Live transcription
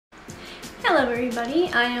Hello everybody,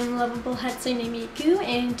 I am Lovable Hatsune Miku,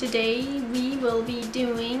 and today we will be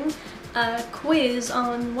doing a quiz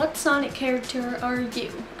on what Sonic character are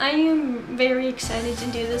you. I am very excited to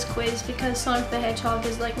do this quiz because Sonic the Hedgehog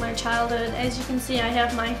is like my childhood. As you can see, I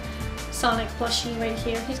have my Sonic plushie right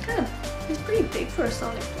here. He's pretty big for a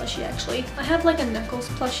Sonic plushie actually. I have like a Knuckles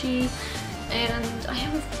plushie, and I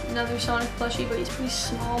have another Sonic plushie, but he's pretty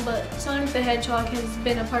small. But Sonic the Hedgehog has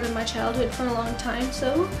been a part of my childhood for a long time,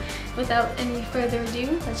 so without any further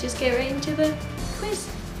ado, let's just get right into the quiz.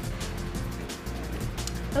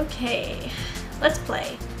 Okay, let's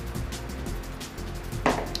play.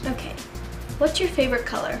 Okay, what's your favorite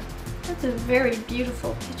color? That's a very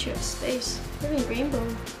beautiful picture of space, very rainbow.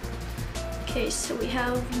 Okay, so we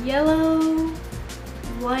have yellow,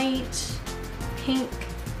 white, pink,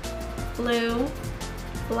 blue,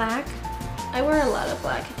 black. I wear a lot of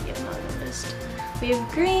black if you have not noticed. We have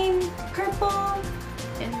green, purple,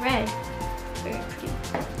 and red. Very pretty.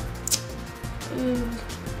 Ooh,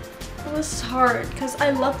 well, this is hard because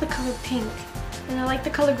I love the color pink and I like the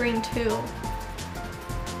color green too.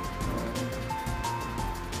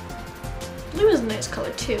 Blue is a nice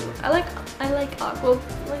color too. I like aqua,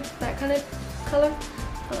 like that kind of color.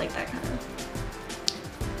 I like that kind of.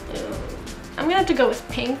 I'm gonna have to go with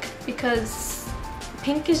pink because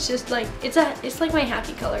pink is just like, it's like my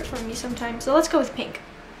happy color for me sometimes. So let's go with pink.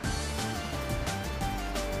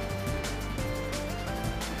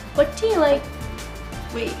 What do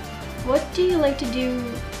you like to do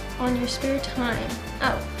on your spare time?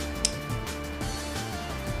 Oh.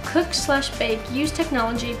 Cook/bake, use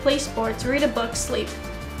technology, play sports, read a book, sleep.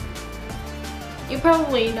 You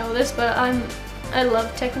probably know this, but I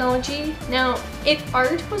love technology. Now, if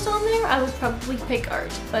art was on there, I would probably pick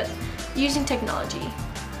art, but using technology.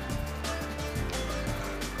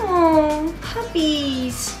 Oh,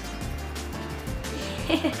 puppies.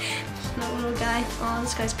 That little guy. Oh,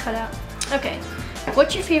 this guy's cut out. Okay,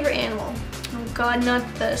 what's your favorite animal? Oh god, not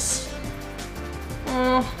this.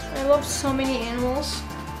 Oh, I love so many animals.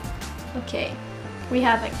 Okay, we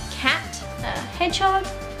have a cat, a hedgehog.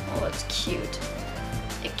 Oh, that's cute.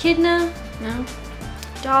 Echidna, no.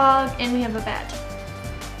 Dog, and we have a bat.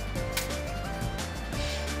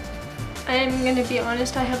 I'm gonna be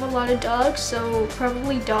honest, I have a lot of dogs, so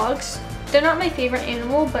probably dogs. They're not my favorite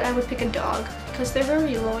animal, but I would pick a dog because they're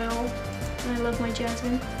very loyal. And I love my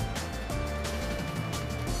Jasmine.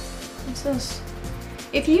 What's this?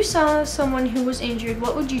 If you saw someone who was injured,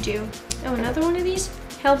 what would you do? Oh, another one of these?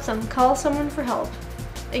 Help them. Call someone for help.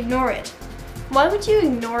 Ignore it. Why would you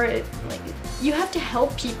ignore it? Like, you have to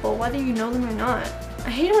help people whether you know them or not. I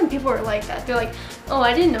hate it when people are like that. They're like, oh,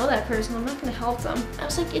 I didn't know that person, I'm not gonna help them. I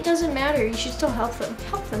was like, it doesn't matter, you should still help them.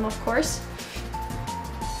 Help them, of course.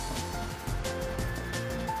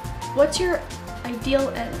 What's your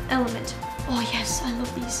ideal element? Oh yes, I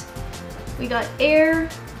love these. We got air,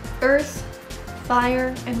 earth,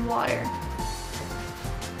 fire, and water.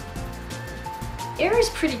 Air is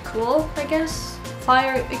pretty cool, I guess.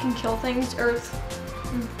 Fire, it can kill things. Earth,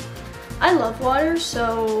 I love water,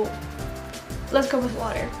 so let's go with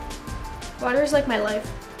water. Water is like my life.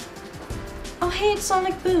 Oh hey, it's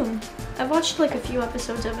Sonic Boom. I've watched like a few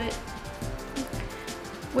episodes of it.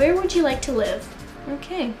 Where would you like to live?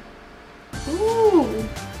 Okay. Ooh.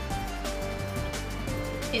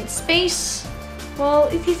 In space. Well,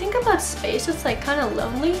 if you think about space, it's like kind of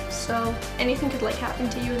lonely, so anything could like happen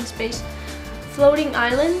to you in space. Floating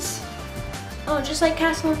islands. Oh, just like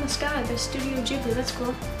Castle in the Sky, the Studio Ghibli, that's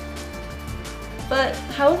cool. But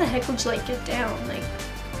how the heck would you like get down? Like,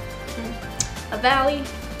 a valley?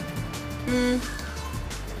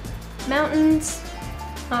 Mountains?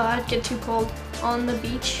 Oh, I'd get too cold. On the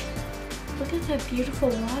beach? Look at that beautiful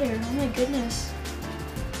water, oh my goodness.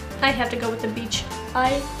 I have to go with the beach.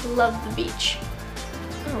 I love the beach.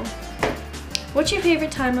 Oh. What's your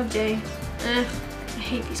favorite time of day? I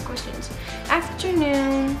hate these questions.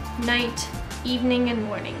 Afternoon, night, evening, and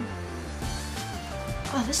morning.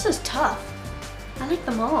 Oh, this is tough. I like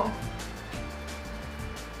them all.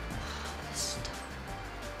 This is tough.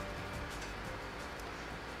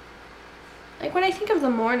 Like when I think of the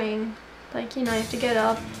morning, like, you know, you have to get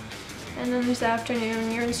up, and then there's the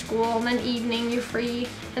afternoon, you're in school, and then evening, you're free,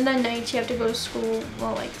 and then night, you have to go to school,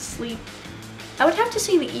 well, like, sleep. I would have to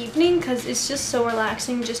say the evening, because it's just so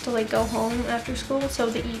relaxing just to, like, go home after school, so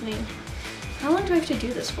the evening. How long do I have to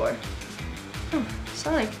do this for? Oh,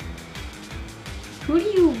 Sonic. Who do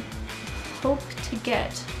you hope to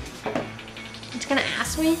get? It's gonna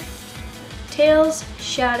ask me. Tails,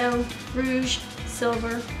 Shadow, Rouge,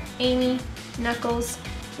 Silver, Amy, Knuckles,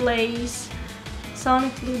 Blaze,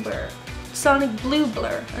 Sonic Blue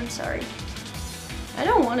Blur, I'm sorry. I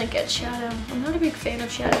don't want to get Shadow. I'm not a big fan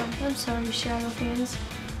of Shadow. I'm sorry, Shadow fans.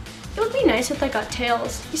 It would be nice if I got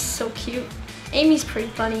Tails. He's so cute. Amy's pretty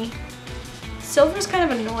funny. Silver's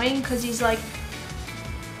kind of annoying because he's like,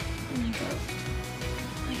 oh my god.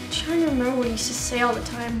 I'm trying to remember what he used to say all the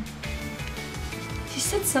time. He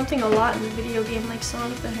said something a lot in the video game, like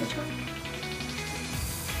Sonic the Hedgehog.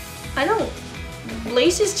 I don't.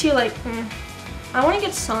 Blaze is too like, I want to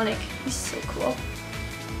get Sonic. He's so cool.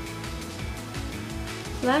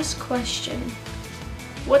 Last question.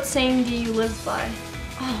 What saying do you live by?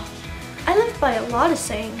 Oh, I live by a lot of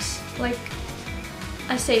sayings. Like,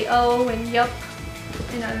 I say oh and yup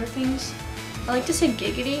and other things. I like to say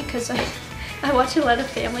giggity because I watch a lot of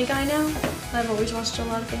Family Guy now. I've always watched a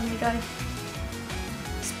lot of Family Guy.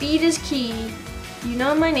 Speed is key. You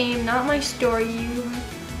know my name, not my story.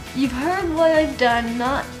 You've heard what I've done,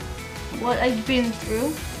 not what I've been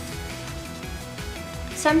through.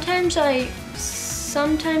 Sometimes I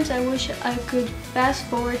wish I could fast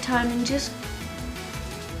forward time and just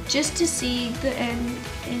to see the end,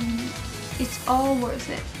 and it's all worth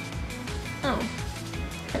it. Oh.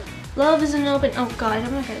 Love is an open, oh god,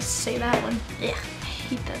 I'm not gonna say that one. Yeah, I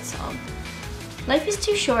hate that song. Life is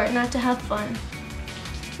too short not to have fun.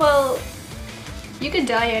 Well, you could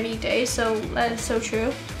die any day, so that is so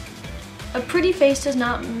true. A pretty face does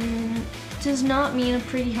not mean a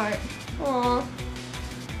pretty heart. Aww.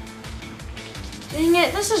 Dang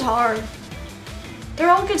it, this is hard. They're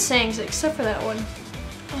all good sayings except for that one.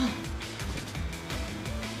 Oh.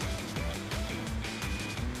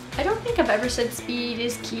 I don't think I've ever said speed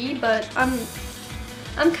is key, but I'm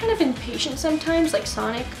kind of impatient sometimes, like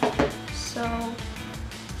Sonic. So,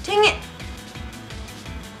 dang it!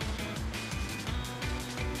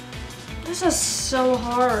 This is so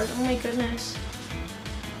hard. Oh my goodness.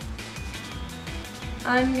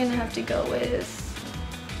 I'm gonna have to go with.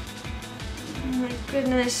 Oh my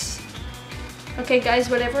goodness. Okay, guys,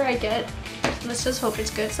 whatever I get, let's just hope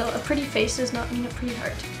it's good. So, a pretty face does not mean a pretty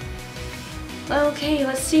heart. Okay,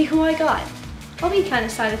 let's see who I got. I'll be kind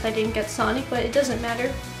of sad if I didn't get Sonic, but it doesn't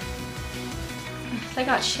matter. I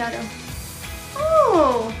got Shadow.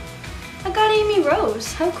 Oh! I got Amy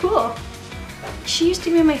Rose. How cool. She used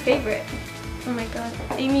to be my favorite. Oh my god.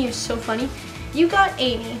 Amy is so funny. You got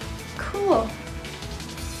Amy. Cool.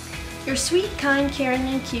 You're sweet, kind, caring,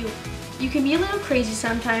 and cute. You can be a little crazy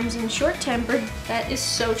sometimes and short-tempered. That is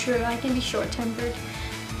so true. I can be short-tempered.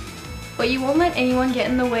 But you won't let anyone get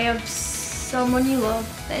in the way of someone you love.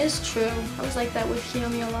 That is true. I was like that with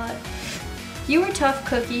Kiyomi a lot. You are a tough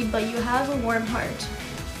cookie, but you have a warm heart.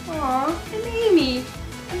 Aw, I'm Amy.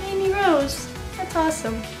 I'm Amy Rose. That's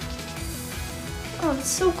awesome. Oh, that's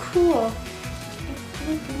so cool. Oh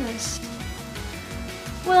my goodness.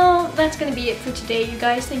 Well, that's going to be it for today, you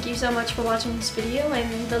guys. Thank you so much for watching this video,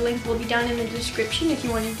 and the link will be down in the description if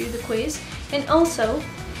you want to do the quiz. And also,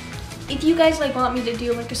 if you guys want me to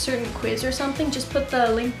do like a certain quiz or something, just put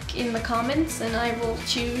the link in the comments and I will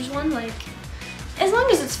choose one, as long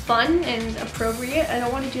as it's fun and appropriate. I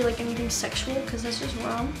don't want to do like anything sexual because that's just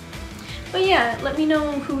wrong. But yeah, let me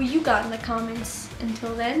know who you got in the comments.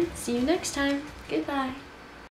 Until then, see you next time. Goodbye.